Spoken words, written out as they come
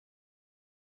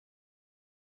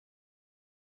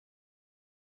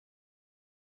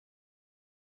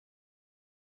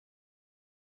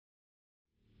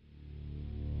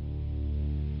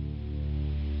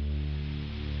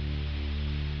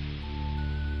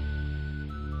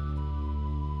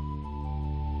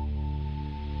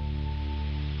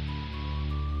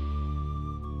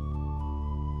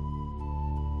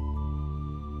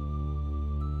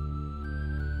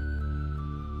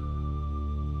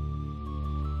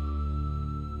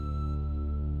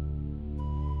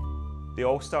The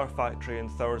All-Star Factory in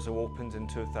Thurso opened in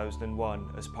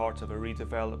 2001 as part of a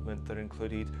redevelopment that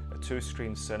included a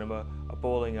 2-screen cinema, a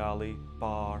bowling alley,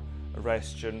 bar, a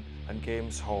restaurant and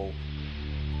games hall.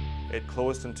 It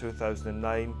closed in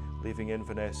 2009, leaving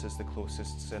Inverness as the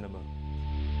closest cinema.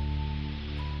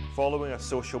 Following a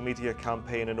social media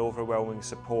campaign and overwhelming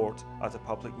support at a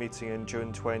public meeting in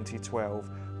June 2012,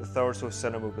 the Thurso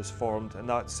Cinema was formed and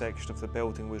that section of the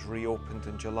building was reopened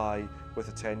in July with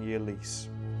a 10-year lease.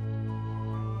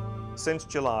 Since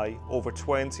July, over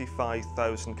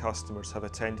 25,000 customers have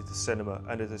attended the cinema,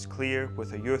 and it is clear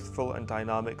with a youthful and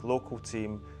dynamic local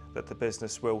team that the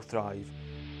business will thrive.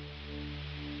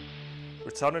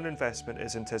 Return on investment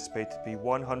is anticipated to be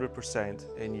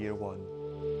 100% in year one.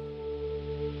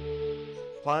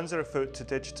 Plans are afoot to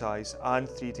digitise and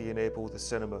 3D enable the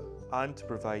cinema and to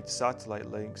provide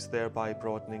satellite links, thereby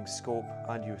broadening scope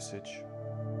and usage.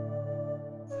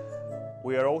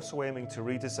 We are also aiming to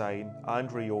redesign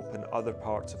and reopen other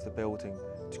parts of the building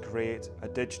to create a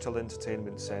digital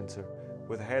entertainment centre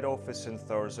with a head office in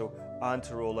Thurso and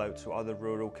to roll out to other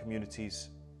rural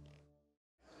communities.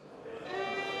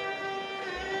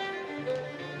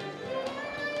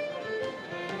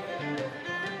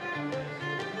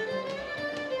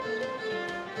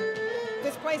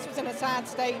 This place was in a sad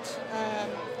state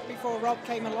before Rob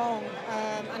came along,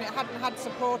 and it hadn't had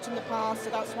support in the past, so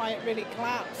that's why it really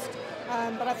collapsed.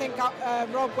 But I think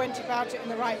Rob went about it in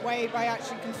the right way by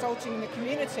actually consulting the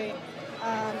community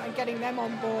and getting them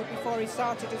on board before he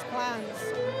started his plans.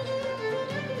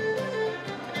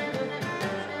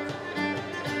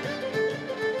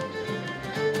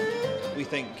 We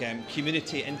think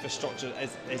community infrastructure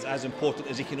is as important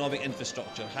as economic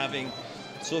infrastructure. Having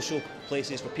social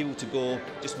places for people to go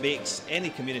just makes any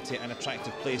community an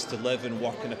attractive place to live and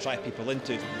work and attract people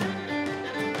into.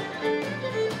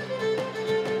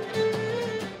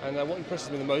 And what impresses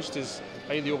me the most is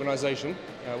the organisation.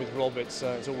 With Rob, it's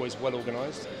always well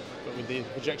organised, but with the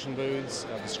projection booths,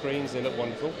 the screens, they look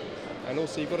wonderful. And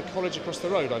also you've got a college across the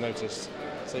road, I noticed.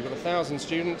 So you've got 1,000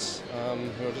 students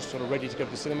who are just sort of ready to go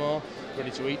to the cinema,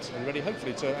 ready to eat, and ready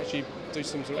hopefully to actually do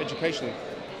some sort of educational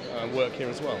work here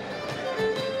as well.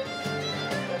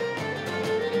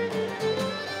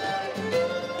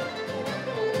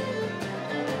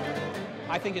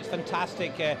 I think it's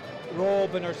fantastic.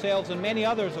 Rob and ourselves and many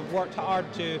others have worked hard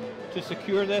to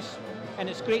secure this, and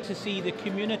it's great to see the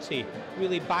community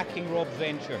really backing Rob's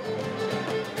venture.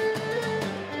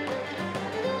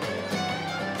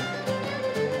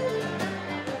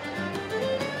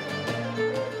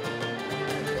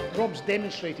 Rob's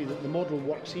demonstrated that the model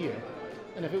works here,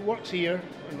 and if it works here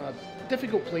in a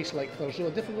difficult place like Thurso,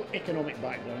 a difficult economic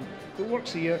background, if it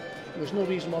works here, there's no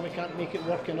reason why we can't make it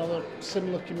work in other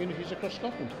similar communities across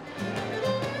Scotland.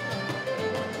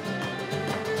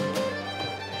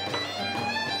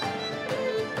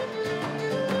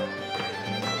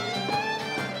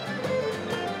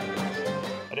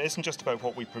 It isn't just about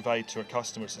what we provide to our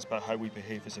customers, it's about how we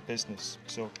behave as a business.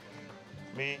 So,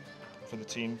 for the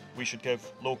team, we should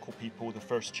give local people the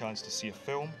first chance to see a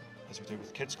film, as we do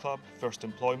with Kids Club, first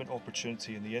employment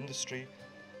opportunity in the industry,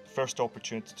 first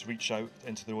opportunity to reach out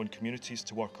into their own communities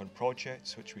to work on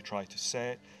projects which we try to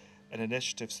set, and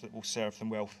initiatives that will serve them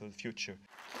well for the future.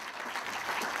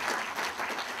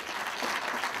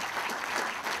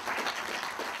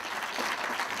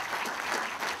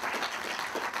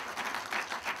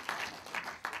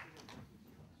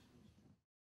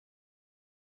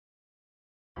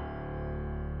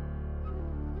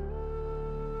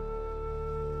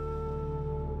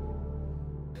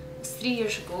 It was 3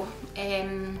 years ago.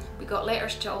 We got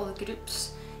letters to all the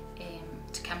groups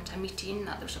to come to a meeting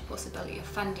that there's a possibility of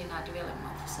funding a development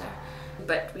officer.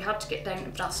 But we had to get down to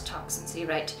brass tacks and say,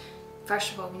 right,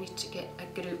 first of all we need to get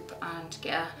a group and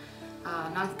get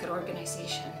an anchor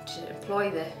organisation to employ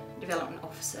the development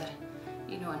officer,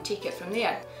 you know, and take it from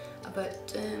there. About,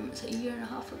 is it a year and a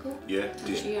half ago? Yeah, a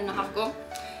year and a half ago.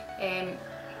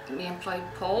 We employed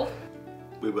Paul.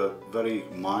 We were very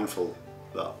mindful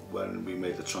that when we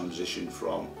made the transition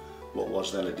from what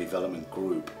was then a development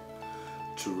group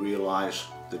to realise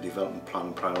the development plan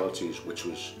and priorities, which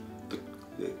was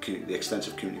the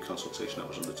extensive community consultation that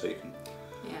was undertaken,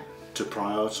 to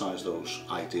prioritise those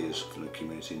ideas from the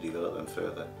community and develop them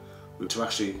further, to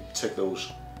actually take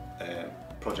those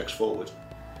projects forward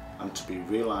and to be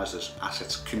realised as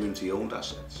assets, community-owned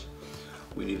assets.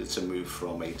 We needed to move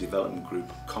from a development group,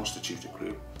 constituted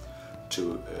group,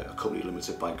 to a company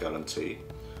limited by guarantee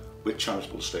with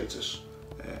charitable status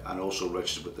and also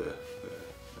registered with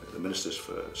the ministers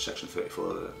for Section 34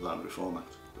 of the Land Reform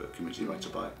Act, the Community Right to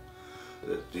Buy.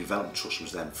 The Development Trust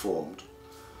was then formed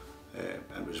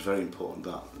and it was very important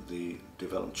that the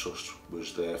Development Trust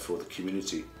was there for the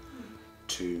community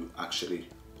to actually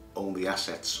own the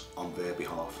assets on their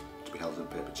behalf, to be held in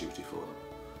perpetuity for them.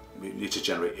 We need to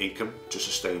generate income to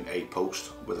sustain a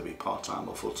post, whether it be part-time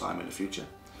or full-time in the future.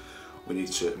 We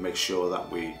need to make sure that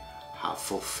we have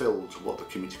fulfilled what the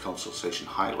community consultation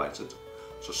highlighted.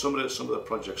 So some of the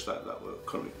projects that we're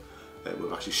currently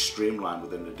we've actually streamlined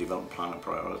within the development plan and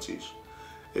priorities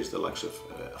is the likes of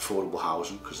affordable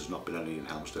housing, because there's not been any in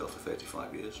Helmsdale for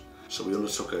 35 years. So we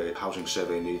undertook a housing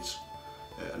survey needs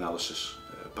analysis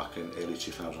back in early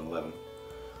 2011.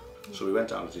 So we went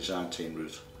down a design team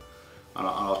route, and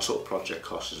our total project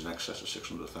cost is in excess of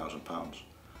 £600,000.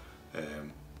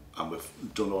 And we've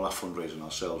done all our fundraising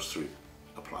ourselves through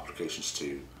applications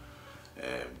to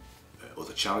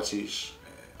other charities,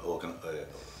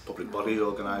 public body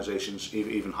organisations.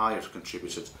 Even HIE have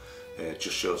contributed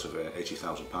just short of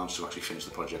 £80,000 to actually finish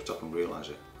the project up and realise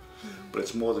it. But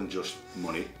it's more than just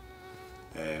money.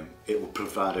 It will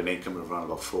provide an income of around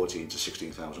about £14,000 to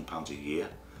 £16,000 a year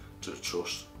to the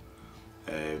trust.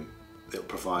 It'll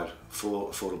provide 4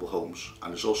 affordable homes,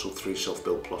 and there's also 3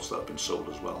 self-built plots that have been sold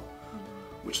as well,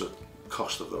 which the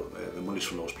cost of the monies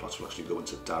from those plots will actually go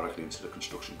directly into the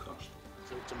construction cost.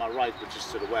 To my right, which is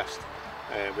to the west,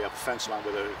 we have a fence line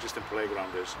where the existing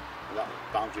playground is, and that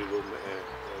boundary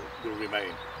will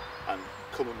remain. And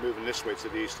moving this way to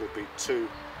the east will be 2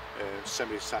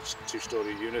 semi-detached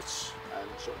 2-storey units, and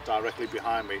sort of directly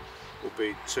behind me will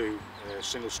be 2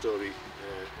 single-storey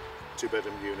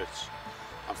 2-bedroom units.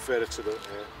 And further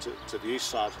to the east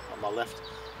side on my left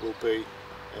will be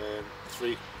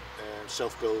 3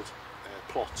 self-build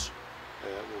plots,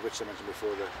 which I mentioned before,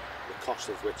 the cost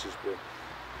of which will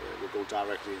go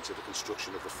directly into the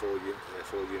construction of the 4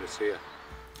 units here.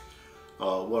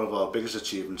 One of our biggest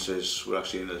achievements is we're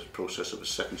actually in the process of a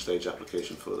 2nd stage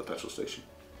application for the petrol station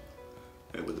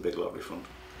with the big lottery fund.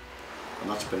 And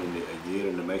that's been a year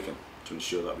in the making to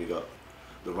ensure that we got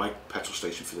the right petrol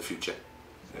station for the future.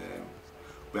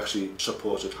 We actually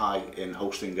supported HIE in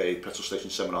hosting a petrol station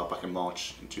seminar back in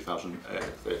March in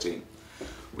 2013,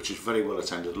 which is very well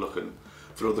attended, looking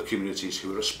for other communities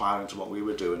who are aspiring to what we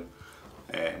were doing,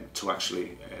 to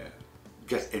actually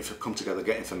come together,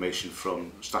 get information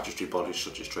from statutory bodies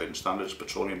such as Trade and Standards,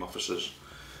 petroleum officers,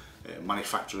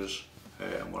 manufacturers,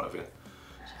 and whatever.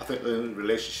 I think the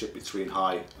relationship between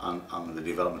HIE and the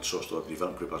Development Trust, or the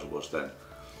Development Group as it was then,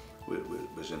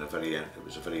 was a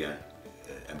very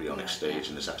embryonic stage,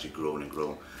 and it's actually grown and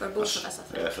grown. For both of us, I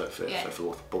think.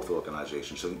 For both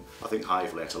organisations. And I think HIE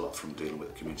have learnt a lot from dealing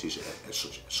with communities at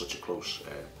such a close,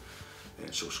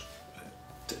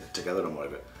 together and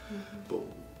whatever. But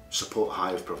support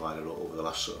HIE have provided over the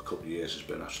last couple of years has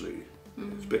been absolutely,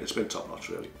 it's been top notch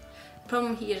really. The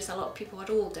problem here is a lot of people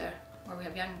are older, or we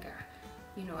have younger,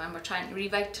 and we're trying to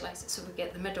revitalise it so we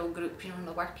get the middle group, and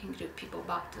the working group people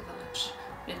back to the village.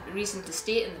 We have a reason to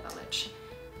stay in the village.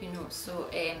 So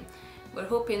we're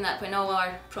hoping that when all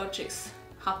our projects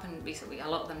happen, basically a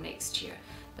lot of them next year,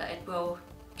 that it will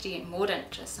create more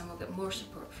interest and we'll get more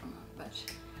support from them. But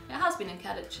it has been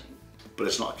encouraging. But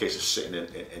it's not a case of sitting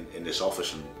in this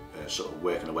office and sort of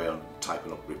working away on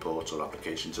typing up reports or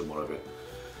applications and whatever.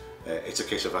 It's a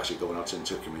case of actually going out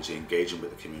into the community, engaging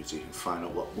with the community and finding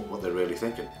out what they're really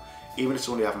thinking. Even if it's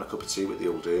only having a cup of tea with the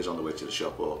old days on the way to the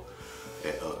shop, or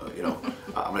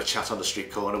I'm going to chat on the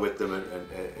street corner with them, and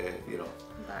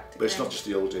but it's not just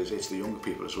the old days, it's the younger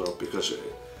people as well, because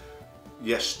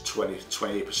yes,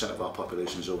 28% of our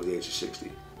population is over the age of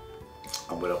 60,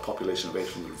 and we're a population of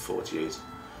 848,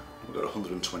 we've got a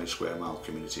 120 square mile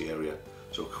community area,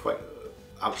 so quite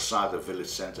outside the village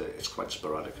centre it's quite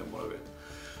sporadic and whatever.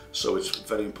 So it's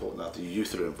very important that the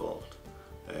youth are involved,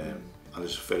 and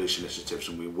there's various initiatives,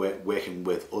 and we're working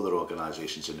with other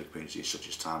organisations in the community such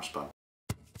as Timespan.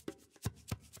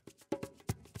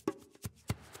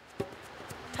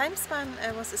 Timespan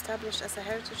was established as a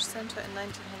heritage centre in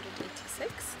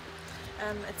 1986.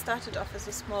 It started off as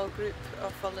a small group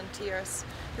of volunteers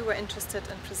who were interested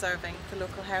in preserving the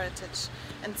local heritage,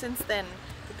 and since then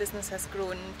the business has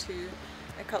grown to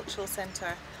a cultural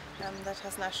centre that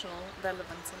has national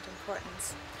relevance and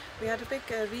importance. We had a big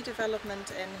redevelopment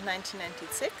in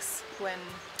 1996 when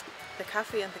the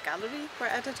cafe and the gallery were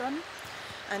added on,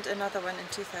 and another one in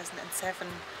 2007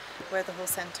 where the whole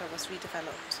centre was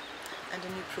redeveloped and a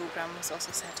new programme was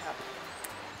also set up.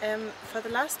 For the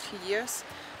last few years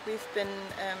we've been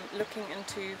looking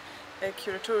into a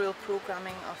curatorial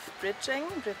programming of bridging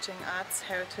arts,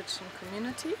 heritage and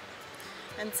community,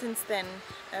 and since then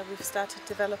we've started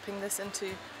developing this into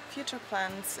future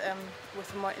plans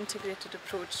with a more integrated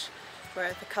approach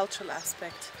where the cultural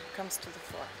aspect comes to the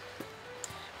fore.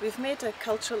 We've made a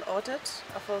cultural audit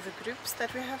of all the groups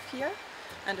that we have here,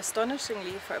 and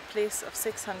astonishingly, for a place of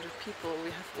 600 people,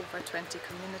 we have over 20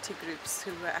 community groups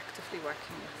who we're actively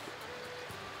working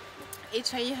with.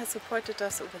 HIE has supported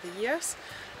us over the years,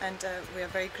 and we are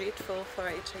very grateful for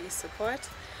HIE's support.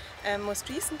 Most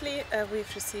recently,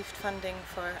 we've received funding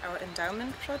for our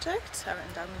endowment project, our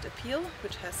endowment appeal,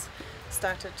 which has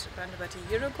started around about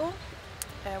a year ago.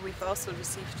 We've also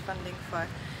received funding for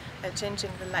changing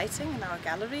the lighting in our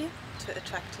gallery to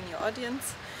attract a new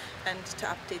audience and to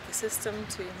update the system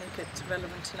to make it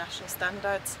relevant to national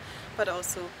standards, but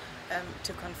also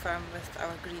to confirm with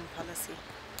our green policy.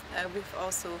 We've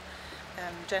also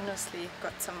generously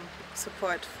got some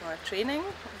support for training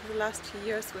over the last few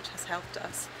years, which has helped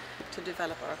us to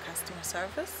develop our customer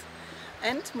service.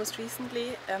 And most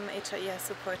recently, HIE has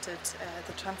supported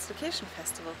the Translocation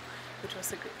Festival, which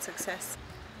was a great success.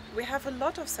 We have a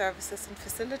lot of services and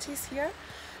facilities here,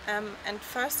 and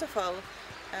first of all,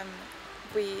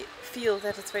 we feel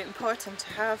that it's very important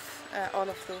to have all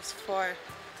of those for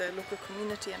the local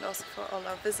community and also for all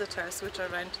our visitors, which are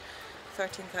around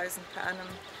 13,000 per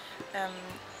annum.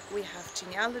 We have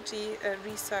genealogy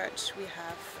research, we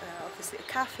have obviously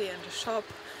a cafe and a shop,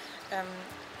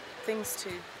 things to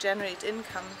generate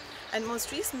income, and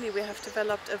most recently we have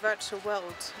developed a virtual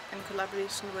world in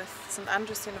collaboration with St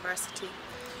Andrews University,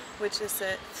 which is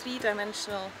a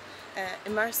three-dimensional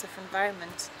immersive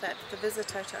environment that the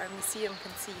visitor to our museum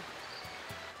can see.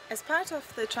 As part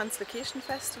of the Translocation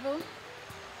Festival,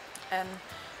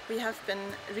 we have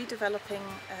been redeveloping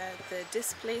the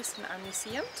displays in our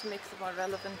museum to make them more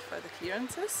relevant for the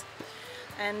clearances.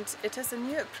 And it is a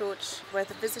new approach where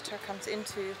the visitor comes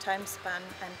into Timespan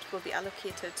and will be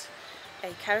allocated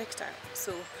a character.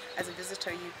 So as a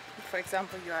visitor, for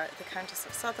example, you are the Countess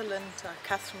of Sutherland or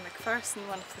Catherine Macpherson,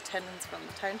 one of the tenants from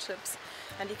the townships,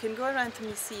 and you can go around the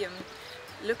museum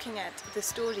looking at the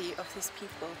story of these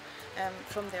people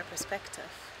from their perspective.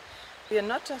 We are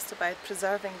not just about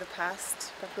preserving the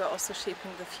past, but we are also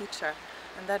shaping the future,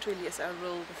 and that really is our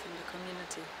role within the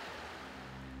community.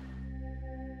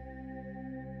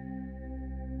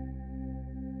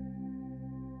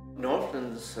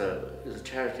 Northlands is a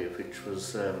charity which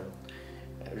was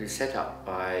really set up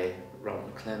by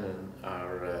Ron McLennan,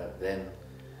 our then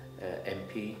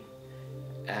MP,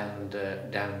 and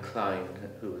Dan Klein,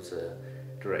 who was a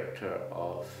director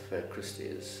of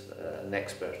Christie's, an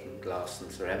expert in glass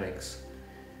and ceramics.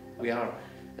 We are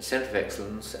a centre of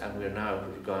excellence, and we are now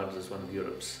regarded as one of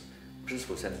Europe's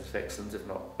principal centres of excellence, if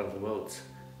not one of the world's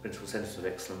principal centres of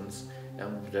excellence,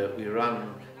 and we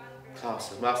run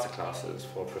classes, master classes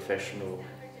for professional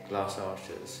glass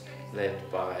artists led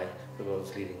by the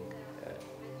world's leading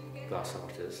glass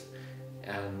artists,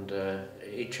 and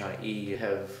HIE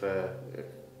have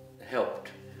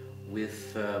helped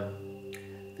with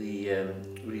the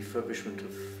refurbishment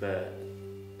of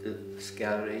this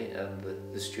gallery and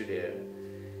the studio,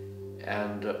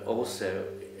 and also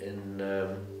in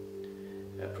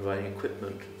providing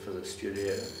equipment for the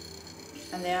studio.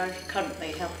 And they are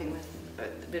currently helping with,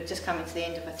 we're just coming to the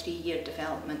end of a 3-year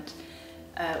development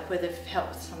where they've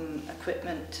helped with some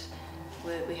equipment.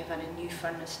 We have had a new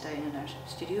furnace down in our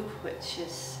studio, which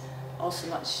is also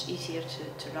much easier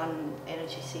to run,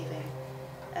 energy saving.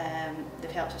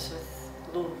 They've helped us with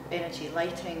low energy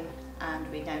lighting,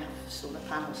 and we now have solar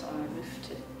panels on our roof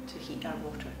to heat our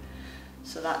water.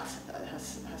 So that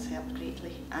has helped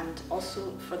greatly. And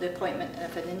also for the appointment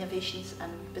of an Innovations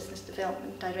and Business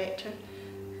Development Director,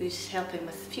 who's helping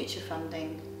with future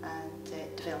funding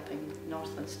and developing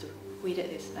Northlands to where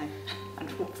it is now and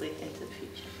hopefully into the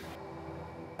future.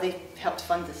 They've helped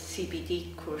fund the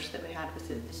CBD course that we had with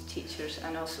the teachers,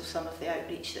 and also some of the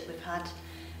outreach that we've had.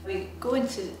 We go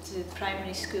into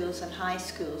primary schools and high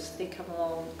schools. They come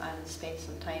along and spend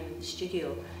some time in the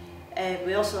studio.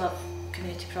 We also have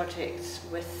community projects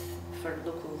for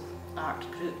local art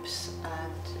groups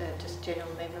and just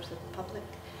general members of the public.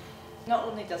 Not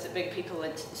only does it bring people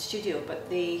into the studio, but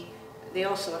they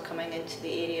also are coming into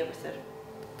the area with their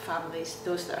families,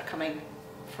 those that are coming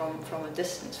from a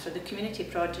distance. For the community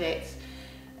projects,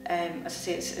 as I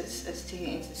say, it's taking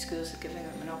it into the schools and giving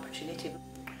them an opportunity.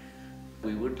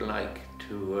 We would like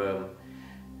to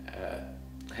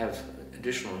have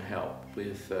additional help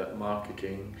with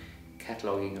marketing,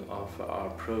 cataloguing of our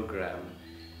programme,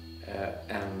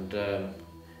 and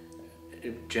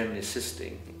generally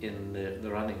assisting in the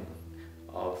running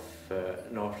of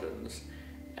Northlands,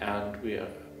 and we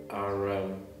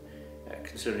are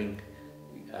considering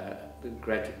the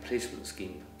graduate placement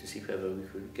scheme to see whether we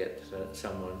could get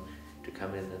someone to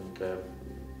come in and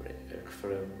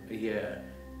for a year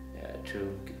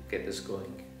to get this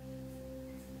going.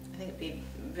 I think it'd be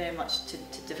very much to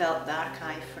develop the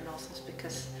archive for Northlands,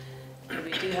 because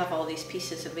we do have all these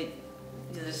pieces and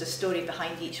there's a story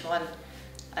behind each one,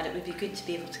 and it would be good to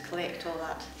be able to collect all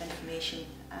that information,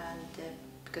 and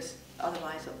because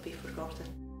otherwise it'll be forgotten.